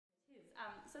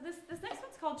So this next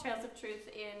one's called Trails of Truth,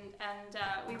 and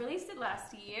we released it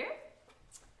last year.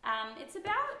 It's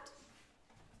about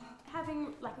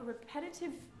having like a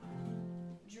repetitive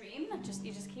dream that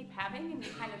you just keep having, and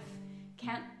you kind of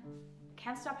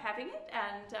can't stop having it.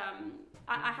 And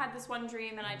I had this one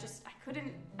dream, and I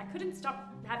couldn't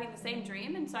stop having the same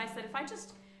dream. And so I said, if I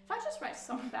just write a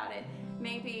song about it,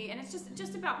 maybe, and it's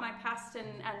just about my past and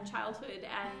childhood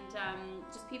and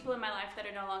just people in my life that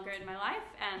are no longer in my life.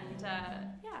 And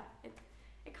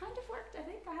it kind of worked. I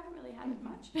think I haven't really had it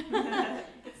much.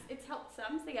 it's helped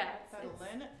some. So yeah, that'll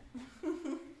learn it.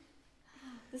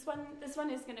 This one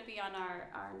is going to be on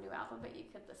our new album, but you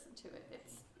could listen to it.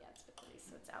 It's been released,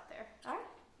 so it's out there. All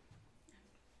right.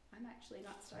 I'm actually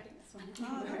not starting this one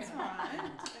anymore. Oh, that's all right.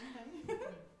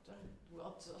 Okay.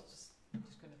 Well, I'm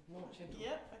just going to launch into it.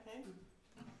 Yep. Okay.